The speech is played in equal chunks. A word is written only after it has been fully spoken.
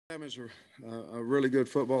Is a really good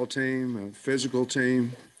football team, a physical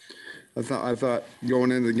team. I thought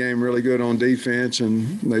going into the game really good on defense,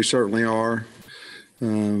 and they certainly are.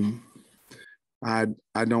 Um, I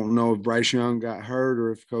don't know if Bryce Young got hurt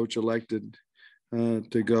or if Coach elected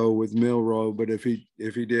to go with Milroe, but if he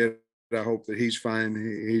did, I hope that he's fine.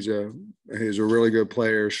 He's a really good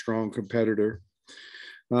player, strong competitor.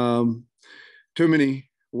 Um,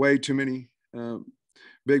 way too many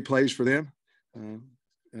big plays for them.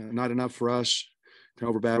 Not enough for us.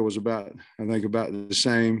 Turnover battle was about the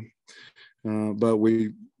same. But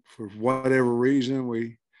for whatever reason,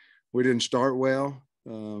 we didn't start well,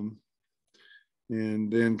 and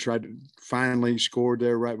then tried to finally scored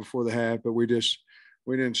there right before the half. But we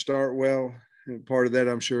didn't start well. And part of that,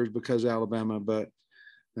 I'm sure, is because of Alabama. But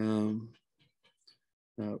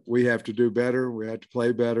we have to do better. We have to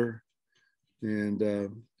play better, and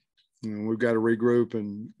we've got to regroup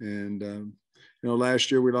and last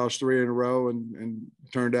year we lost 3 in a row and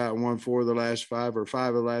turned out and won 4 of the last 5 or 5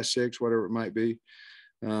 of the last 6, whatever it might be.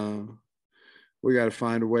 We got to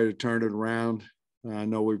find a way to turn it around. I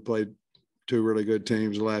know we've played 2 really good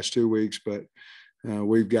teams the last 2 weeks, but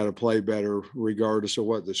we've got to play better regardless of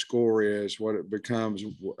what the score is, what it becomes.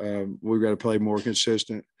 We've got to play more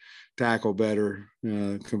consistent, tackle better,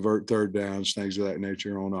 convert third downs, things of that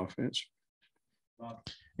nature on offense.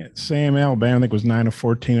 Yeah, Sam, Alabama, I think was 9 of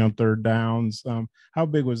 14 on third downs. How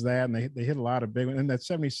big was that? And they hit a lot of big ones. And that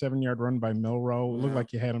 77-yard run by Milroe looked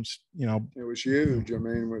like you had them. It was huge. I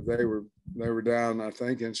mean, they were down, I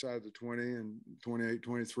think, inside the 20 and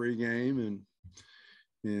 28-23 game,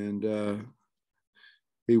 and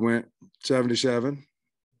he went 77,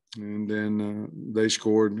 and then they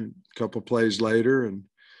scored a couple plays later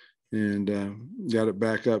and got it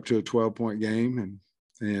back up to a 12-point game,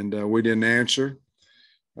 and we didn't answer.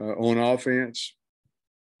 On offense,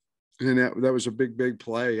 and that was a big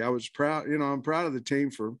play. I was proud, I'm proud of the team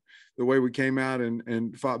for the way we came out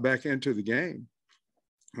and fought back into the game.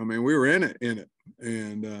 I mean, we were in it,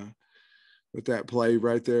 and but that play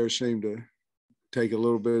right there seemed to take a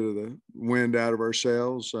little bit of the wind out of our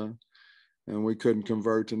sails, and we couldn't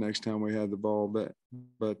convert the next time we had the ball. But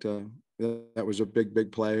that was a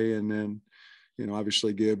big play, and then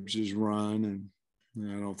obviously Gibbs's run, and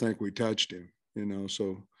I don't think we touched him.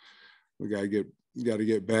 So we got to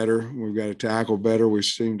get better. We've got to tackle better. We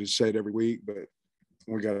seem to say it every week, but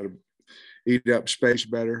we got to eat up space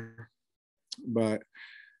better. But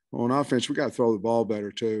on offense, we got to throw the ball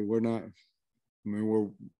better too. We're not. I mean, we're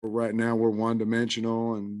right now we're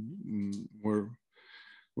one-dimensional, and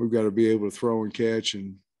we've got to be able to throw and catch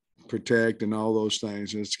and protect and all those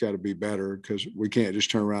things. And it's got to be better because we can't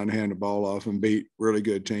just turn around and hand the ball off and beat really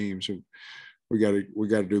good teams. We got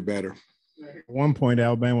to do better. At one point,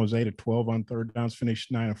 Alabama was 8 of 12 on third downs,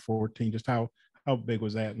 finished 9 of 14. Just how big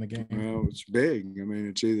was that in the game? Well, it's big. I mean,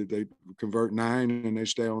 it's either they convert 9 and they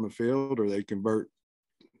stay on the field, or they convert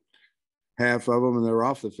half of them and they're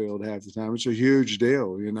off the field half the time. It's a huge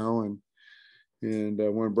deal, And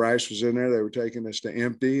when Bryce was in there, they were taking us to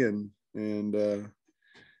empty and kind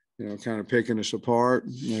of picking us apart.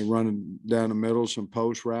 Running down the middle, some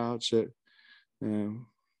post routes that.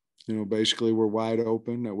 Basically we're wide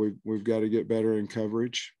open, that we've got to get better in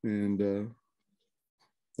coverage, and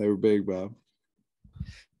they were big, Bob.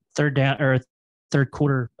 Third down or third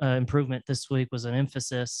quarter improvement this week was an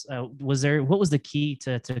emphasis. What was the key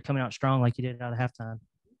to coming out strong like you did out of halftime?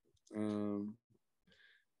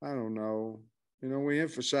 I don't know. We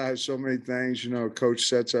emphasize so many things. Coach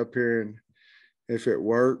sets up here, and if it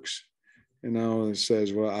works, and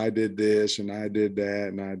says, well, I did this and I did that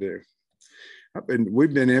and I did.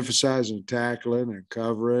 We've been emphasizing tackling and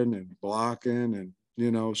covering and blocking and,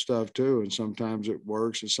 stuff too. And sometimes it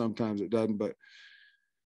works and sometimes it doesn't. But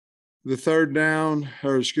the third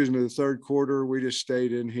quarter, we just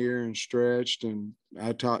stayed in here and stretched, and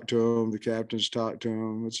I talked to them. The captains talked to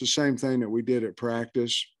them. It's the same thing that we did at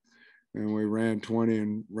practice, and we ran 20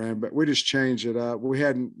 and ran back. We just changed it up. We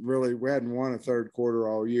hadn't won a third quarter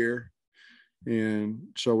all year. And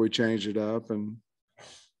so we changed it up, and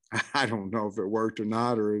I don't know if it worked or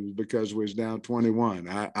not, or it was because we was down 21.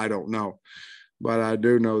 I don't know, but I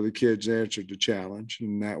do know the kids answered the challenge,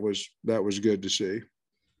 and that was good to see.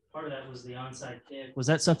 Part of that was the onside kick. Was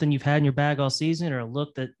that something you've had in your bag all season, or a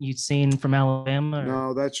look that you'd seen from Alabama? Or?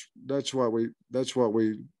 No, that's what we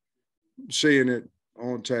seeing it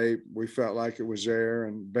on tape. We felt like it was there,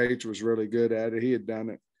 and Bates was really good at it. He had done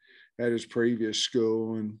it at his previous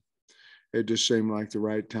school, and it just seemed like the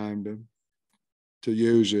right time to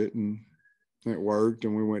use it, and it worked,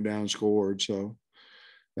 and we went down and scored. So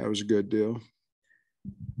that was a good deal.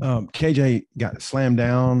 KJ got slammed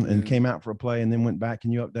down and came out for a play and then went back.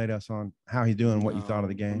 Can you update us on how he's doing, what you thought of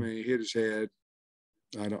the game? I mean, he hit his head.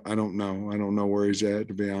 I don't know. I don't know where he's at,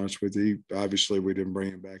 to be honest with you. Obviously, we didn't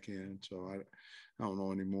bring him back in, so I don't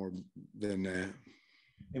know any more than that.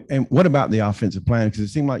 And what about the offensive plan? Because it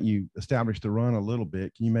seemed like you established the run a little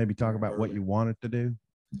bit. Can you maybe talk about what you wanted to do?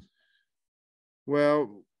 Well,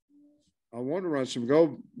 I want to run some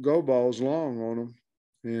go balls long on them,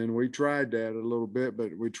 and we tried that a little bit,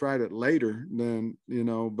 but we tried it later than,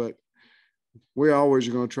 but we always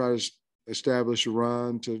are going to try to establish a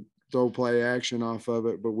run to throw play action off of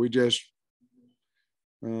it, but we just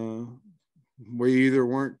we either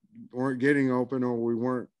weren't getting open or we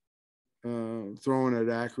weren't throwing it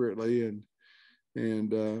accurately, and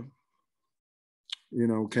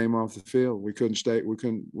came off the field. We couldn't stay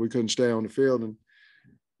on the field, and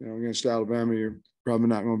against Alabama, you're probably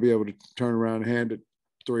not going to be able to turn around and hand it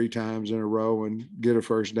 3 times in a row and get a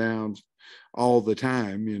first down all the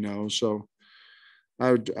time. So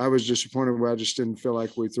I was disappointed where I just didn't feel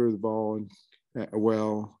like we threw the ball and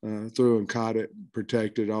threw and caught it,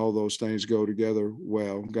 protected. All those things go together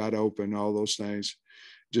well, got open, all those things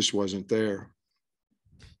just wasn't there.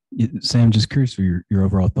 Sam, just curious for your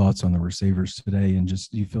overall thoughts on the receivers today, and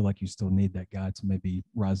just do you feel like you still need that guy to maybe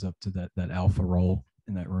rise up to that alpha role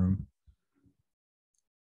in that room?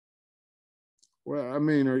 Well, I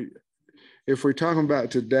mean, if we're talking about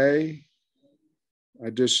today, I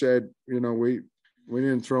just said, we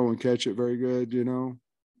didn't throw and catch it very good, you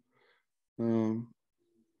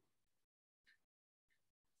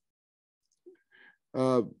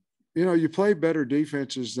play better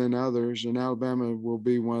defenses than others, and Alabama will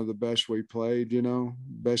be one of the best we played,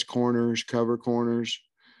 best corners, cover corners,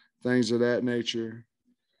 things of that nature.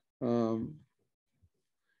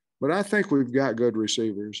 But I think we've got good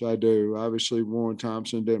receivers. I do. Obviously, Warren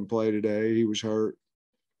Thompson didn't play today. He was hurt.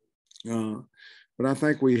 But I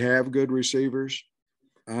think we have good receivers.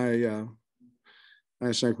 I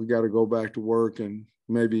think we got to go back to work and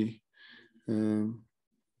maybe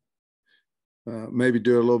do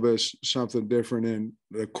a little bit of something different in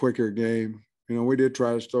a quicker game. We did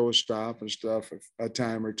try to throw a stop and stuff a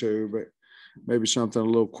time or two, but maybe something a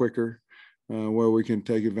little quicker where we can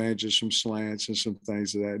take advantage of some slants and some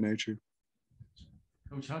things of that nature.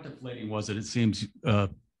 Coach, how deflating was it? It seems a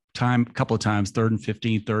couple of times, 3rd and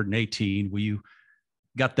 15, 3rd and 18, where you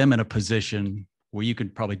got them in a position where you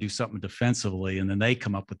could probably do something defensively, and then they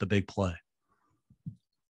come up with the big play.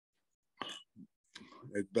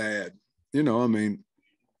 It's bad. I mean,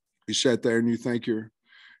 you sit there and you think you're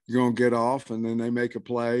going to get off, and then they make a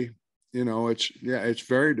play. It's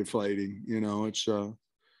very deflating.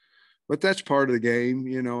 But that's part of the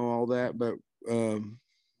game. All that. But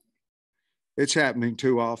it's happening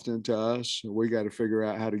too often to us. We got to figure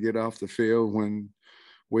out how to get off the field when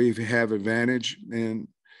we have advantage and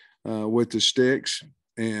with the sticks.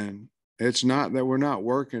 And it's not that we're not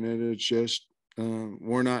working it. It's just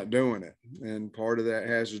we're not doing it. And part of that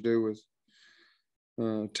has to do with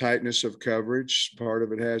tightness of coverage. Part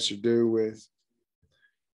of it has to do with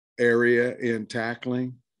area in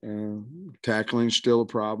tackling. Tackling's still a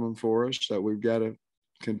problem for us that we've got to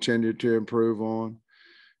continue to improve on.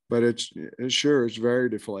 But it's very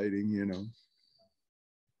deflating,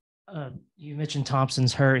 You mentioned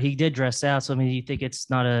Thompson's hurt. He did dress out. So, I mean, do you think it's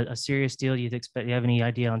not a serious deal? Do you have any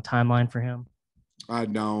idea on timeline for him? I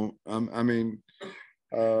don't.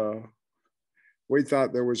 We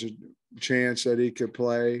thought there was a chance that he could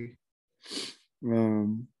play.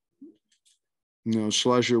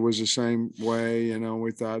 Slusher was the same way.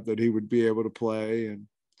 We thought that he would be able to play, and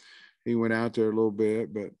he went out there a little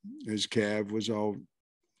bit, but his calf was all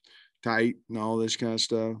tight and all this kind of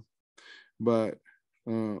stuff. But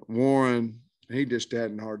Warren, he just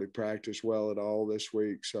hadn't hardly practiced well at all this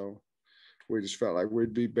week, so we just felt like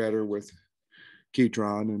we'd be better with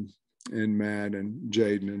Keytron and Matt and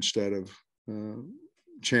Jaden instead of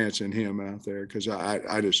chancing him out there, because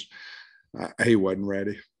he wasn't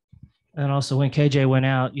ready. And also, when KJ went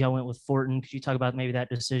out, y'all went with Fortin. Could you talk about maybe that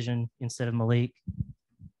decision instead of Malik?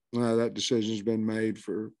 Well, that decision's been made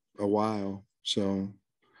for a while, so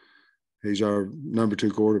he's our number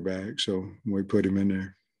 2 quarterback, so we put him in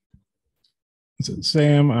there. So,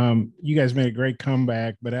 Sam, you guys made a great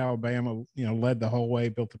comeback, but Alabama, led the whole way,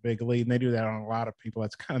 built a big lead, and they do that on a lot of people.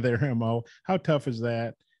 That's kind of their MO. How tough is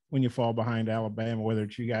that when you fall behind Alabama, whether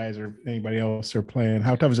it's you guys or anybody else are playing?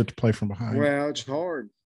 How tough is it to play from behind? Well, it's hard.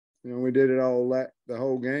 We did it the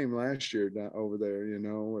whole game last year over there. It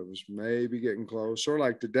was maybe getting close, sort of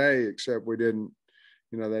like today, except we didn't.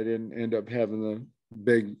 They didn't end up having the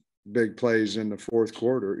big big plays in the fourth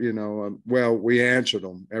quarter. Well, we answered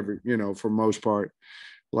them for most part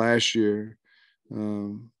last year.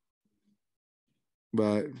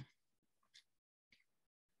 But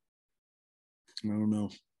I don't know.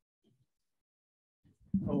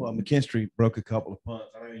 McKinstry broke a couple of punts.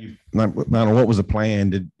 I don't know what was the plan.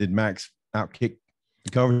 Did Max outkick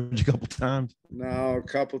the coverage a couple of times? No, a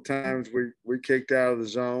couple of times we kicked out of the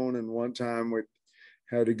zone, and one time we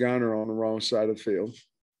had a gunner on the wrong side of the field,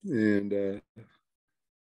 and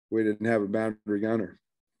we didn't have a boundary gunner,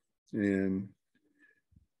 and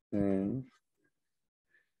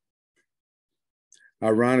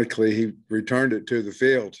ironically, he returned it to the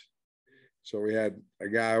field. So we had a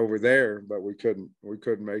guy over there, but we couldn't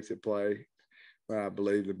make the play. Well, I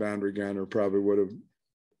believe the boundary gunner probably would have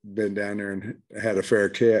been down there and had a fair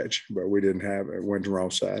catch, but we didn't have it. It went the wrong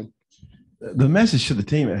side. The message to the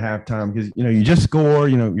team at halftime, because you just score,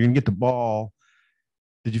 you're gonna get the ball.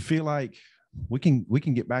 Did you feel like we can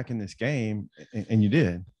get back in this game? And you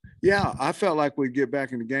did. Yeah, I felt like we'd get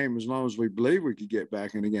back in the game as long as we believe we could get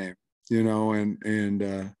back in the game.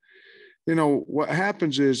 What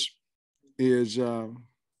happens is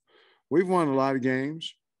we've won a lot of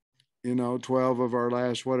games, 12 of our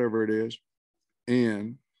last, whatever it is.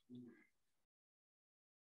 And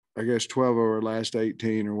I guess 12 of our last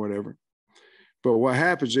 18 or whatever. But what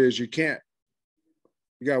happens is you got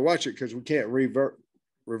to watch it, because we can't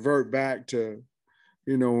revert back to,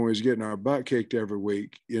 when we was getting our butt kicked every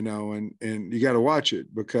week, and you got to watch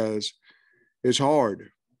it because it's hard.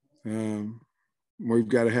 We've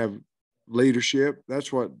got to have leadership.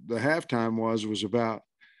 That's what the halftime was about,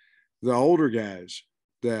 the older guys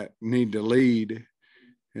that need to lead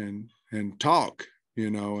and talk,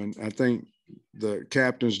 and I think the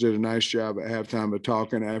captains did a nice job at halftime of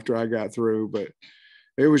talking after I got through, but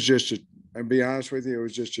it was just I'll be honest with you, it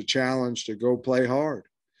was just a challenge to go play hard,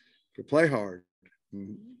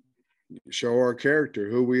 and show our character,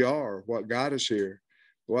 who we are, what got us here,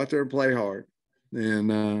 go out there and play hard.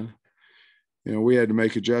 And, we had to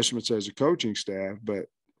make adjustments as a coaching staff, but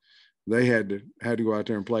they had to go out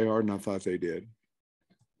there and play hard, and I thought they did.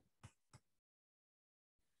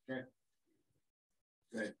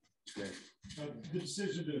 Great. The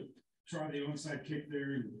decision to try the onside kick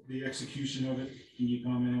there, and the execution of it, can you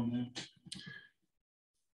comment on that?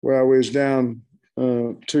 Well, we was down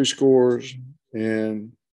 2 scores,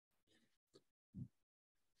 and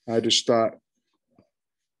I just thought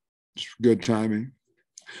it's good timing.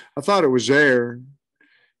 I thought it was there.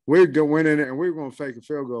 We went in it, and we were going to fake a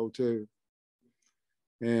field goal too.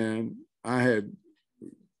 And I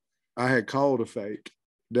had called a fake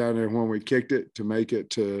down there when we kicked it to make it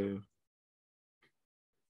to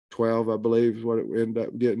 12, I believe is what it ended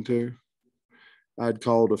up getting to. I'd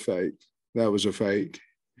called a fake. That was a fake,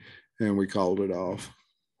 and we called it off.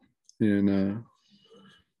 And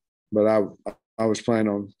but I was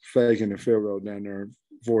planning on faking a field goal down there,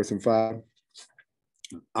 4th and 5.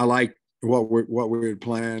 I like what we had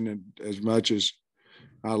planned, and as much as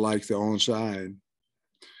I like the onside,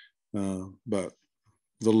 but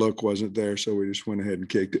the look wasn't there, so we just went ahead and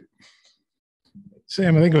kicked it.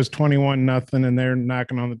 Sam, I think it was 21-0, and they're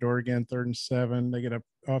knocking on the door again, 3rd and 7. They get an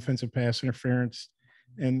offensive pass interference,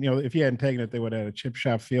 and if you hadn't taken it, they would have had a chip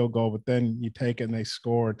shot field goal. But then you take it and they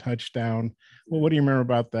score a touchdown. Well, what do you remember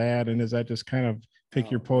about that? And is that just kind of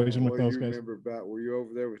pick your poison with those guys? Were you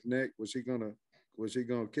over there with Nick? Was he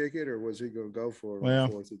gonna kick it, or was he gonna go for it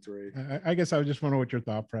on 4th and 3? I guess I was just wondering what your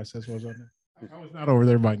thought process was on that. I was not over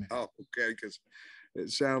there by now. Oh, okay, because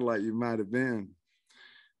it sounded like you might have been.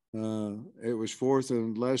 It was 4th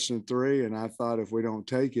and less than 3, and I thought if we don't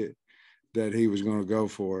take it, that he was going to go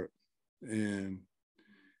for it, and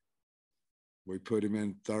we put him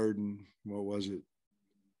in 3rd and what was it,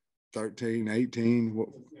 13, 18,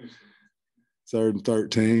 3rd and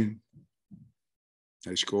 13.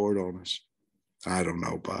 They scored on us. I don't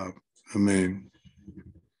know, Bob. I mean,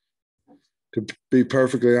 to be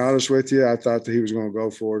perfectly honest with you, I thought that he was going to go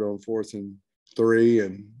for it on 4th and 3,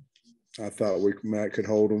 and I thought Matt could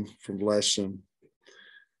hold him from less than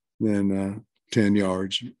 10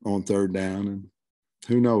 yards on 3rd down, and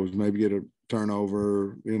who knows, maybe get a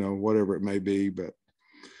turnover, whatever it may be. But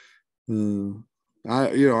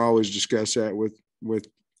I always discuss that with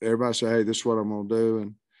everybody. Say, hey, this is what I'm going to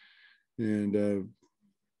do, and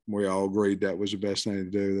we all agreed that was the best thing to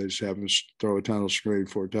do. They just happened to throw a tunnel screen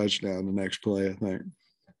for a touchdown the next play, I think.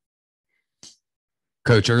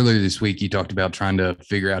 Coach, earlier this week, you talked about trying to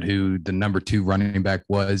figure out who the number 2 running back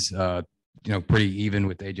was, pretty even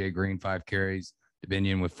with AJ Green, 5 carries,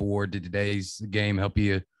 Dominion with 4. Did today's game help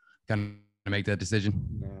you kind of make that decision?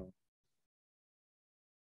 No.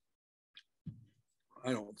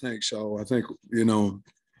 I don't think so. I think,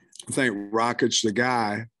 I think Rocket's the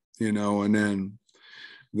guy, and then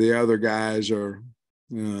the other guys are,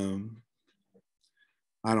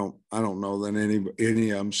 I don't know that any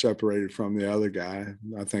of them separated from the other guy.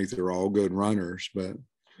 I think they're all good runners, but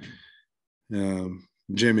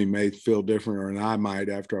Jimmy may feel different, or I might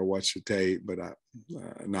after I watch the tape, but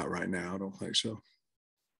not right now. I don't think so.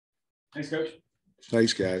 Thanks, Coach.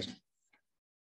 Thanks, guys.